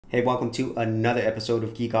Hey, welcome to another episode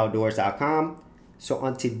of GeekOutdoors.com. So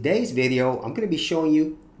on today's video, I'm going to be showing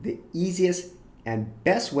you the easiest and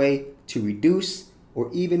best way to reduce or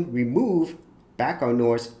even remove background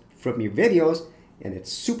noise from your videos. And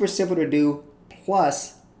it's super simple to do,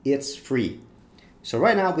 plus it's free. So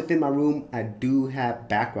right now within my room, I do have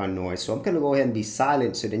background noise. So I'm going to go ahead and be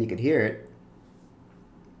silent so then you can hear it.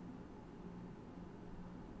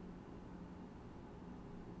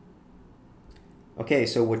 Okay,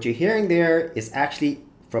 so what you're hearing there is actually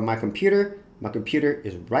from my computer. My computer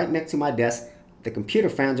is right next to my desk. The computer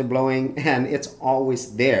fans are blowing and it's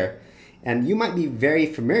always there. And you might be very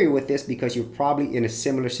familiar with this because you're probably in a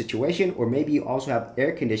similar situation, or maybe you also have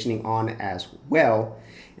air conditioning on as well.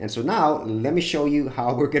 And so now let me show you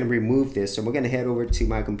how we're going to remove this. So we're going to head over to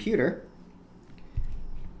my computer.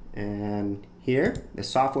 And here, the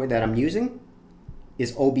software that I'm using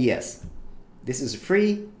is OBS. This is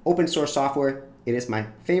free open source software. It is my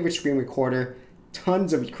favorite screen recorder.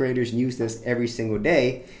 Tons of creators use this every single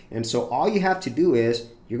day. And so all you have to do is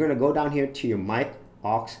you're going to go down here to your mic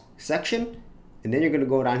aux section, and then you're going to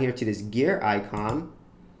go down here to this gear icon,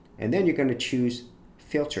 and then you're going to choose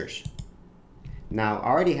filters. Now I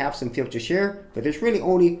already have some filters here, but there's really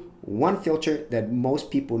only one filter that most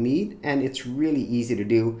people need, and it's really easy to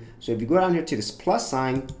do. So if you go down here to this plus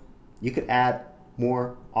sign, you could add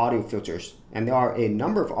more audio filters, and there are a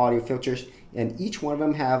number of audio filters, and each one of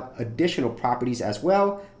them have additional properties as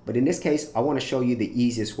well. But in this case, I want to show you the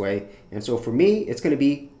easiest way. And so for me, it's going to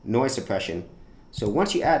be noise suppression. So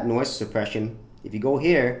once you add noise suppression, if you go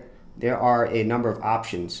here, there are a number of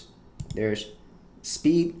options. There's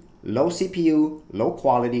speed, low CPU, low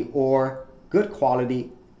quality, or good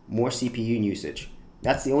quality, more CPU usage.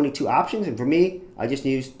 That's the only two options. And for me, I just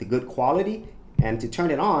use the good quality. And to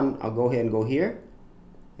turn it on, I'll go ahead and go here,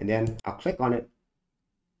 and then I'll click on it,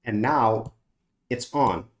 and now it's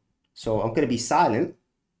on. So I'm going to be silent.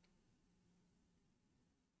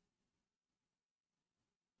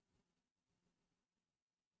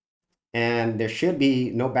 And there should be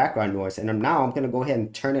no background noise. And now I'm going to go ahead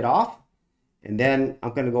and turn it off, and then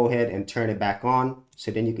I'm going to go ahead and turn it back on,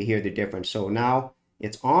 so then you can hear the difference. So now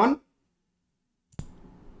it's on.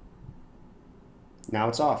 Now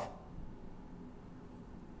it's off.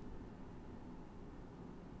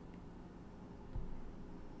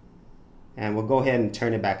 And we'll go ahead and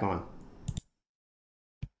turn it back on.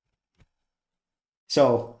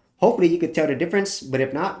 So hopefully you could tell the difference, but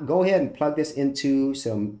if not, go ahead and plug this into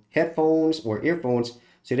some headphones or earphones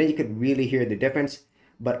so then you could really hear the difference.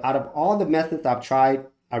 But out of all the methods I've tried,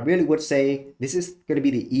 I really would say this is going to be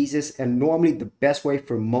the easiest and normally the best way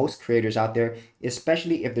for most creators out there,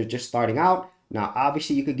 especially if they're just starting out. Now,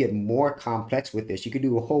 obviously, you could get more complex with this. You could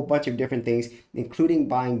do a whole bunch of different things, including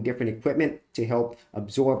buying different equipment to help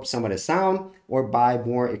absorb some of the sound, or buy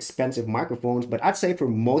more expensive microphones. But I'd say for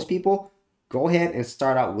most people, go ahead and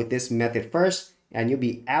start out with this method first, and you'll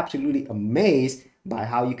be absolutely amazed by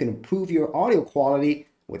how you can improve your audio quality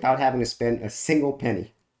without having to spend a single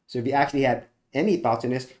penny. So if you actually had any thoughts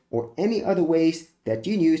on this or any other ways that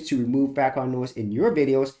you use to remove background noise in your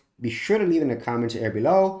videos, be sure to leave in the comments area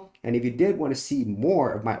below. And if you did want to see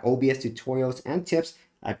more of my OBS tutorials and tips,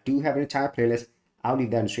 I do have an entire playlist. I'll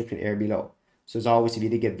leave that in the description area below. So as always, if you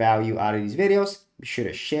did get value out of these videos, be sure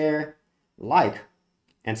to share, like,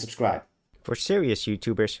 and subscribe. For serious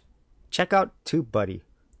YouTubers, check out TubeBuddy,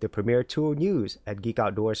 the premier tool news at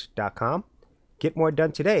GeekOutdoors.com. Get more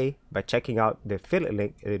done today by checking out the affiliate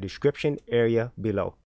link in the description area below.